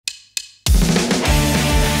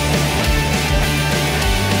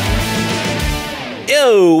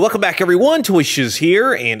Yo, welcome back everyone, Toys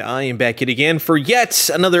here, and I am back yet again for yet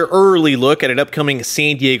another early look at an upcoming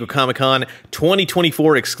San Diego Comic-Con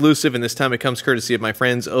 2024 exclusive, and this time it comes courtesy of my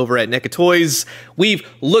friends over at NECA Toys. We've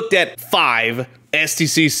looked at 5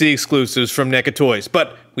 SDCC exclusives from NECA Toys,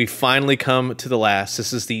 but we finally come to the last.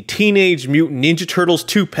 This is the Teenage Mutant Ninja Turtles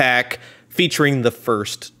 2-pack featuring the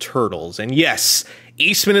first Turtles. And yes,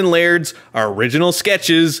 Eastman and Laird's original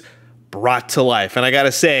sketches brought to life. And I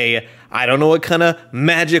gotta say, I don't know what kind of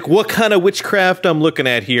magic, what kind of witchcraft I'm looking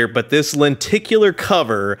at here, but this lenticular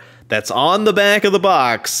cover that's on the back of the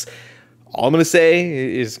box, all I'm gonna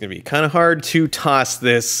say is gonna be kind of hard to toss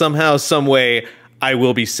this. Somehow, some way, I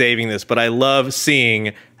will be saving this, but I love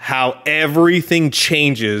seeing how everything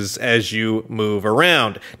changes as you move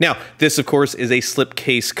around. Now, this of course is a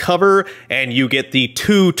slipcase cover, and you get the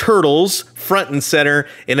 2 turtles front and center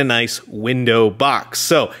in a nice window box.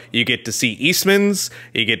 So you get to see Eastman's,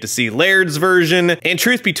 you get to see Laird's version, and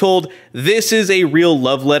truth be told, this is a real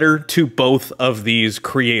love letter to both of these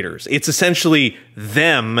creators. It's essentially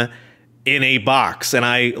them in a box, and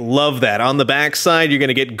I love that. On the back side, you're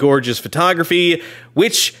gonna get gorgeous photography,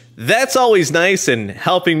 which that's always nice and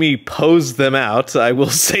helping me pose them out. I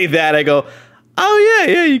will say that. I go, oh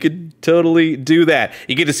yeah, you could totally do that.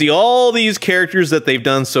 You get to see all these characters that they've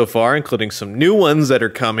done so far, including some new ones that are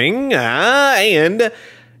coming, and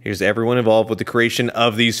here's everyone involved with the creation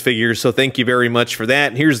of these figures, so thank you very much for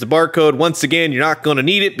that. Here's the barcode. Once again, you're not going to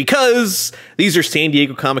need it because these are San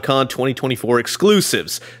Diego Comic-Con 2024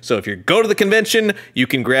 exclusives. So if you go to the convention, you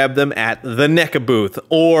can grab them at the NECA booth.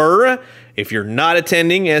 Or if you're not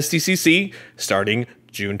attending SDCC, starting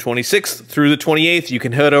June 26th through the 28th, you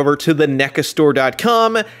can head over to the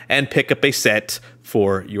NECAstore.com and pick up a set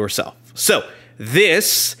for yourself. So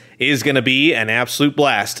this is going to be an absolute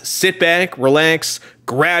blast. Sit back, relax,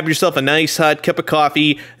 grab yourself a nice hot cup of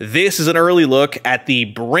coffee. This is an early look at the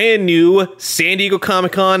brand new San Diego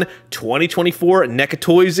Comic-Con 2024 NECA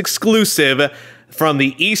Toys exclusive from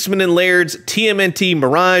the Eastman and Laird's TMNT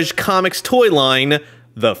Mirage Comics toy line,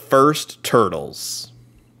 The First Turtles.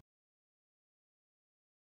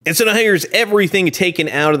 And so now here's everything taken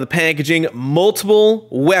out of the packaging. Multiple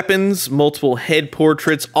weapons, multiple head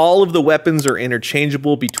portraits. All of the weapons are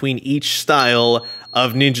interchangeable between each style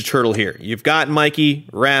of Ninja Turtle here. You've got Mikey,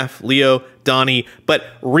 Raph, Leo, Donnie, but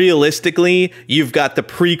realistically, you've got the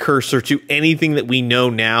precursor to anything that we know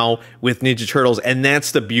now with Ninja Turtles, and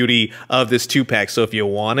that's the beauty of this 2-pack. So if you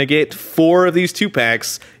want to get 4 of these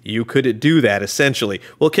 2-packs, you could do that, essentially.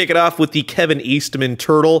 We'll kick it off with the Kevin Eastman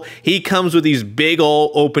Turtle. He comes with these big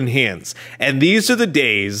ol' open hands, and these are the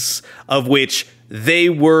days of which they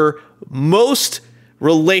were most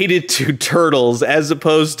related to turtles as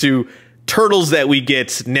opposed to turtles that we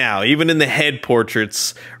get now, even in the head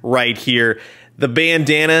portraits right here. The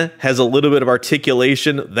bandana has a little bit of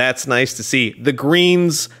articulation. That's nice to see. The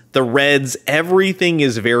greens, the reds, everything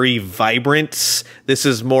is very vibrant. This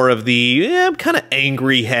is more of the kind of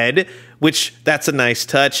angry head, which that's a nice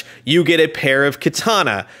touch. You get a pair of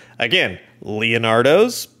katana. Again,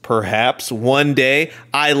 Leonardo's, perhaps one day.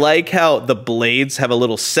 I like how the blades have a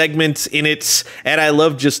little segment in it, and I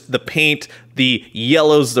love just the paint, the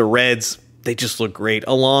yellows, the reds. They just look great.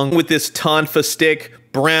 Along with this tonfa stick,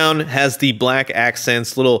 brown has the black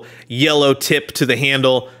accents, little yellow tip to the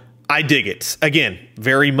handle. I dig it. Again,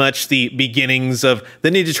 very much the beginnings of the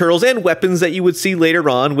Ninja Turtles and weapons that you would see later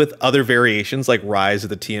on with other variations like Rise of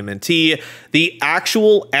the TMNT. The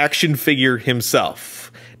actual action figure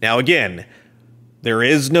himself. Now again, there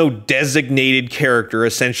is no designated character,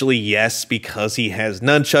 essentially, yes, because he has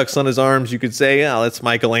nunchucks on his arms. You could say, oh, that's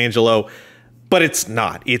Michelangelo, but it's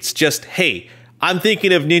not. It's just, hey, I'm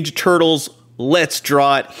thinking of Ninja Turtles, let's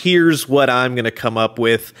draw it. Here's what I'm going to come up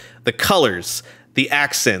with. The colors, the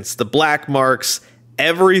accents, the black marks,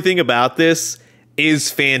 everything about this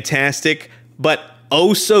is fantastic, but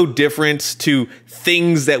oh so different to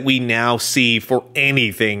things that we now see for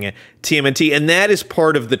anything TMNT, and that is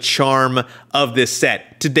part of the charm of this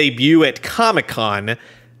set. To debut at Comic-Con,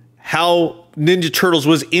 how Ninja Turtles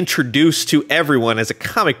was introduced to everyone as a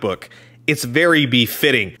comic book, it's very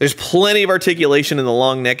befitting. There's plenty of articulation in the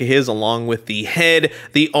long neck of his, along with the head.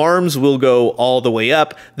 The arms will go all the way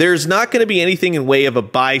up. There's not going to be anything in way of a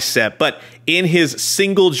bicep, but in his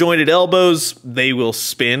single jointed elbows, they will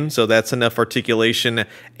spin, so that's enough articulation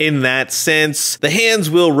in that sense. The hands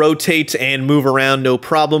will rotate and move around, no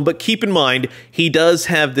problem, but keep in mind, he does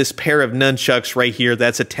have this pair of nunchucks right here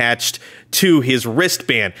that's attached to his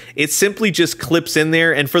wristband. It simply just clips in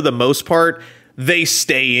there, and for the most part, they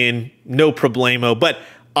stay in, no problemo, but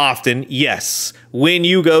often, yes, when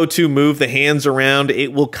you go to move the hands around,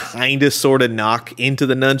 it will kind of sort of knock into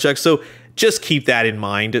the nunchuck. So just keep that in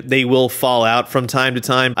mind. They will fall out from time to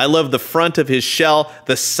time. I love the front of his shell,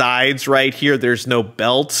 the sides right here. There's no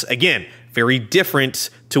belt. Again, very different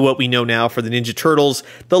to what we know now for the Ninja Turtles.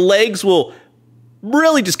 The legs will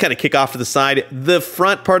really just kind of kick off to the side. The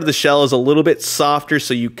front part of the shell is a little bit softer,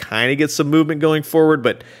 so you kind of get some movement going forward,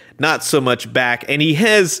 but not so much back. And he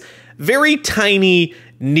has very tiny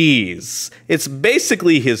knees. It's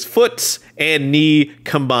basically his foot and knee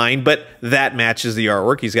combined, but that matches the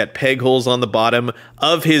artwork. He's got peg holes on the bottom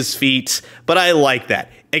of his feet, but I like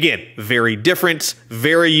that. Again, very different,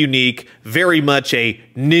 very unique, very much a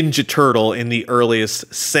Ninja Turtle in the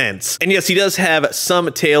earliest sense. And yes, he does have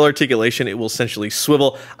some tail articulation. It will essentially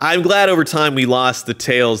swivel. I'm glad over time we lost the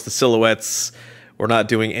tails, the silhouettes. We're not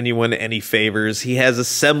doing anyone any favors. He has a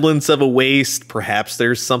semblance of a waist. Perhaps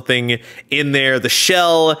there's something in there. The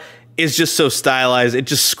shell is just so stylized. It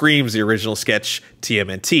just screams the original sketch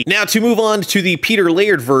TMNT. Now to move on to the Peter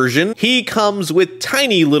Laird version, he comes with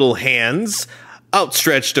tiny little hands.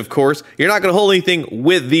 Outstretched, of course. You're not going to hold anything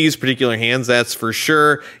with these particular hands, that's for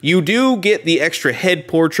sure. You do get the extra head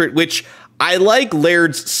portrait, which I like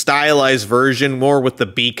Laird's stylized version more with the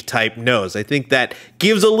beak type nose. I think that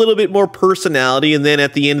gives a little bit more personality, and then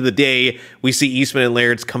at the end of the day, we see Eastman and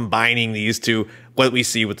Laird's combining these to what we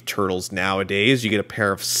see with the Turtles nowadays. You get a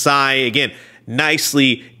pair of Psy, again,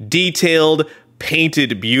 nicely detailed,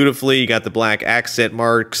 painted beautifully. You got the black accent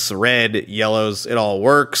marks, red, yellows, it all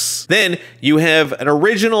works. Then you have an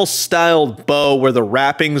original styled bow where the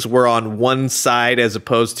wrappings were on one side as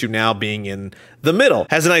opposed to now being in the middle.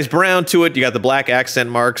 Has a nice brown to it. You got the black accent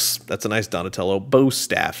marks. That's a nice Donatello bow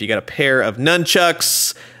staff. You got a pair of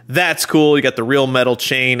nunchucks. That's cool. You got the real metal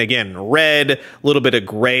chain. Again, red, a little bit of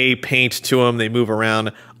gray paint to them. They move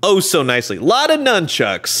around oh so nicely. A lot of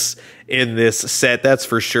nunchucks in this set, that's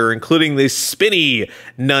for sure, including the spinny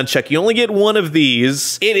nunchuck. You only get one of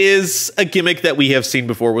these. It is a gimmick that we have seen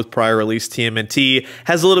before with prior release TMNT.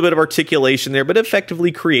 Has a little bit of articulation there, but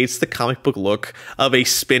effectively creates the comic book look of a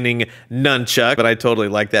spinning nunchuck. But I totally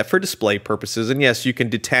like that for display purposes. And yes, you can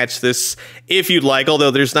detach this if you'd like,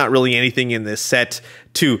 although there's not really anything in this set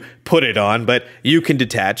to put it on, but you can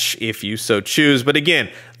detach if you so choose. But again,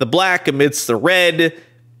 the black amidst the red,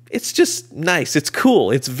 it's just nice. It's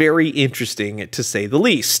cool. It's very interesting, to say the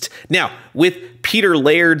least. Now, with Peter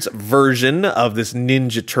Laird's version of this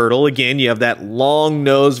Ninja Turtle, again, you have that long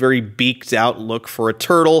nose, very beaked out look for a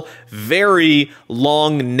turtle, very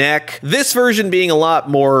long neck. This version being a lot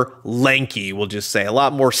more lanky, we'll just say. A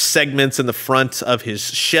lot more segments in the front of his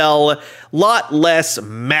shell. A lot less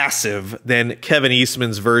massive than Kevin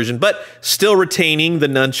Eastman's version, but still retaining the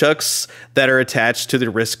nunchucks that are attached to the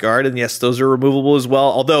wrist guard. And yes, those are removable as well,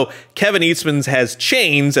 although Kevin Eastman's has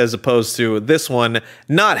chains as opposed to this one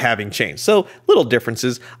not having chains. So little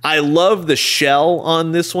differences. I love the shell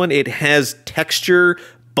on this one. It has texture,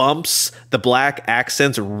 bumps. The black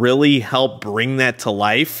accents really help bring that to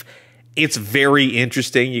life. It's very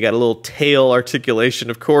interesting. You got a little tail articulation,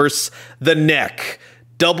 of course. The neck,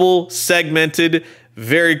 double segmented,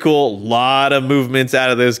 very cool. Lot of movements out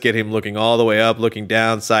of this. Get him looking all the way up, looking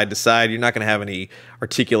down, side to side. You're not going to have any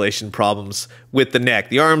articulation problems with the neck.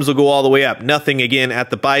 The arms will go all the way up. Nothing, again, at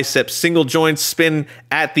the biceps. Single joints, spin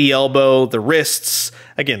at the elbow. The wrists,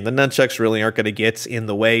 again, the nunchucks really aren't going to get in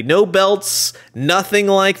the way. No belts, nothing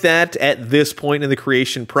like that at this point in the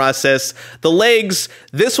creation process. The legs,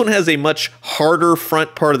 this one has a much harder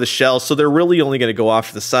front part of the shell, so they're really only going to go off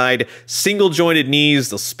to the side. Single jointed knees,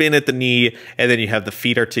 they'll spin at the knee, and then you have the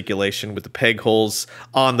feet articulation with the peg holes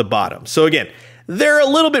on the bottom. So again, they're a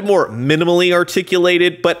little bit more minimally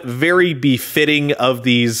articulated, but very befitting of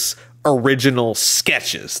these original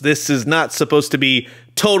sketches. This is not supposed to be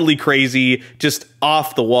totally crazy, just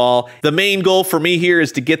off the wall. The main goal for me here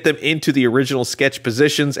is to get them into the original sketch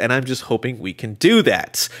positions, and I'm just hoping we can do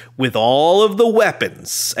that with all of the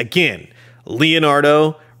weapons. Again,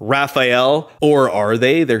 Leonardo, Raphael, or are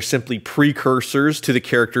they? They're simply precursors to the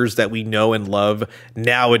characters that we know and love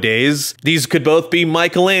nowadays. These could both be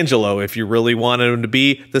Michelangelo if you really wanted them to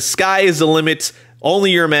be. The sky is the limit. Only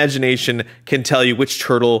your imagination can tell you which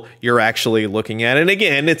turtle you're actually looking at. And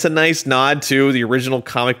again, it's a nice nod to the original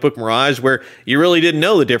comic book Mirage, where you really didn't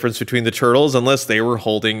know the difference between the turtles unless they were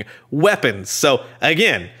holding weapons. So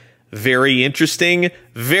again, very interesting,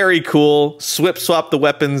 very cool. Swap the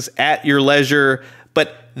weapons at your leisure,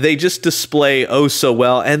 but they just display oh so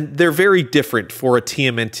well, and they're very different for a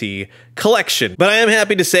TMNT collection. But I am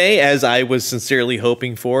happy to say, as I was sincerely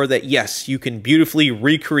hoping for, that yes, you can beautifully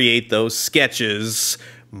recreate those sketches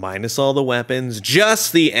minus all the weapons,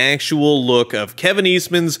 just the actual look of Kevin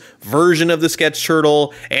Eastman's version of the Sketch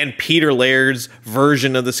Turtle and Peter Laird's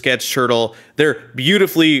version of the Sketch Turtle. They're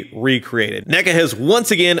beautifully recreated. NECA has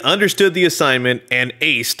once again understood the assignment and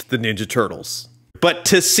aced the Ninja Turtles. But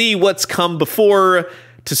to see what's come before,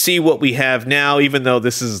 to see what we have now, even though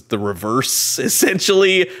this is the reverse,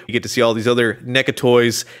 essentially, you get to see all these other NECA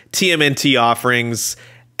Toys TMNT offerings,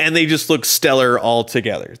 and they just look stellar all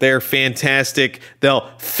together. They're fantastic. They'll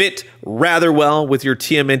fit rather well with your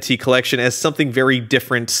TMNT collection as something very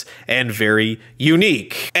different and very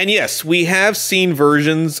unique. And yes, we have seen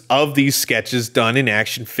versions of these sketches done in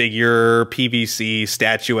action figure, PVC,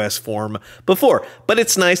 statuesque form before, but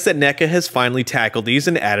it's nice that NECA has finally tackled these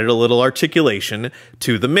and added a little articulation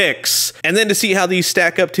to the mix. And then to see how these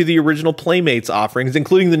stack up to the original Playmates offerings,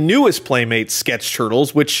 including the newest Playmates Sketch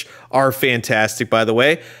Turtles, which are fantastic, by the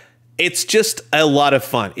way. It's just a lot of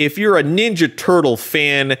fun. If you're a Ninja Turtle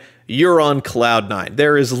fan, you're on cloud nine.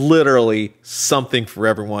 There is literally something for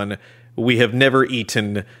everyone. We have never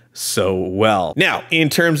eaten so well. Now, in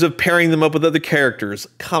terms of pairing them up with other characters,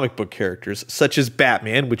 comic book characters, such as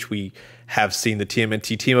Batman, which we have seen the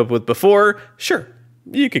TMNT team up with before, sure,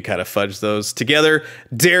 you could kind of fudge those together.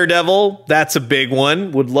 Daredevil, that's a big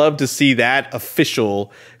one. Would love to see that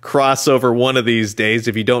official crossover one of these days.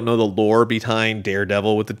 If you don't know the lore behind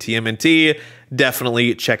Daredevil with the TMNT,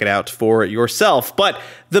 definitely check it out for yourself. But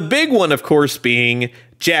the big one, of course, being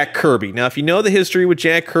Jack Kirby. Now, if you know the history with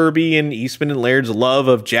Jack Kirby and Eastman and Laird's love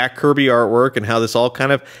of Jack Kirby artwork and how this all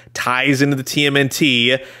kind of ties into the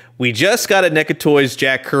TMNT, we just got a NECA Toys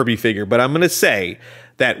Jack Kirby figure, but I'm going to say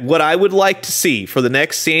that what I would like to see for the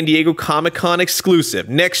next San Diego Comic-Con exclusive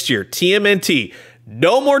next year, TMNT,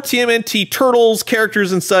 no more TMNT Turtles,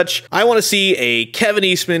 characters and such. I want to see a Kevin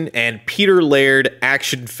Eastman and Peter Laird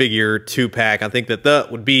action figure 2-pack. I think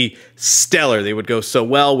that would be stellar. They would go so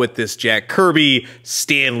well with this Jack Kirby,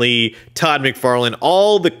 Stan Lee, Todd McFarlane,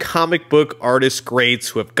 all the comic book artist greats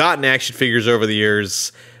who have gotten action figures over the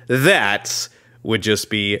years. That would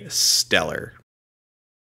just be stellar.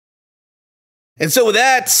 And so with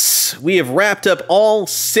that, we have wrapped up all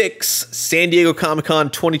 6 San Diego Comic-Con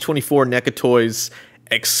 2024 NECA Toys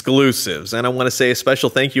exclusives. And I want to say a special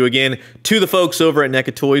thank you again to the folks over at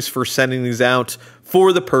NECA Toys for sending these out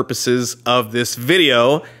for the purposes of this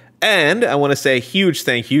video. And I want to say a huge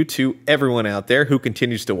thank you to everyone out there who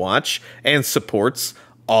continues to watch and supports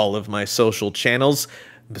all of my social channels.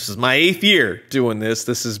 This is my 8th year doing this.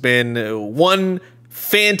 This has been one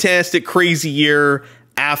fantastic, crazy year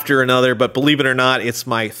after another, but believe it or not, it's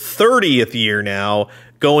my 30th year now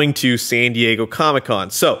going to San Diego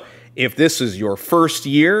Comic-Con. So if this is your first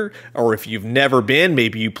year, or if you've never been,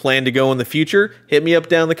 maybe you plan to go in the future, hit me up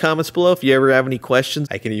down in the comments below if you ever have any questions.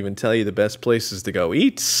 I can even tell you the best places to go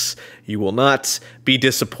eat. You will not be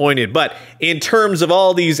disappointed. But in terms of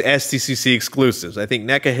all these SDCC exclusives, I think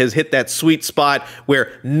NECA has hit that sweet spot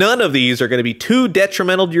where none of these are going to be too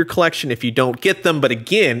detrimental to your collection if you don't get them. But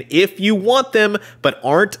again, if you want them but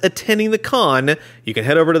aren't attending the con, you can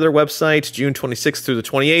head over to their website June 26th through the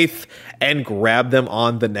 28th and grab them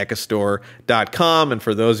on the NECAstore.com. And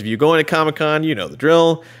for those of you going to Comic-Con, you know the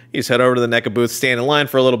drill. You just head over to the NECA booth, stand in line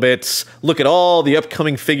for a little bit, look at all the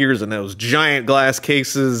upcoming figures in those giant glass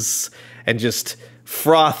cases, and just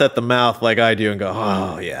froth at the mouth like I do and go,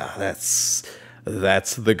 oh yeah, that's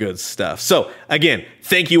the good stuff. So again,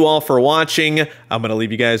 thank you all for watching. I'm going to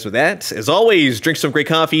leave you guys with that. As always, drink some great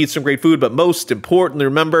coffee, eat some great food, but most importantly,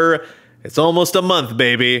 remember, it's almost a month,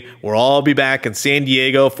 baby. We'll all be back in San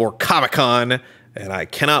Diego for Comic-Con, and I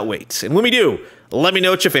cannot wait. And when we do, let me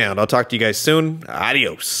know what you found. I'll talk to you guys soon.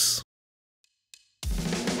 Adios.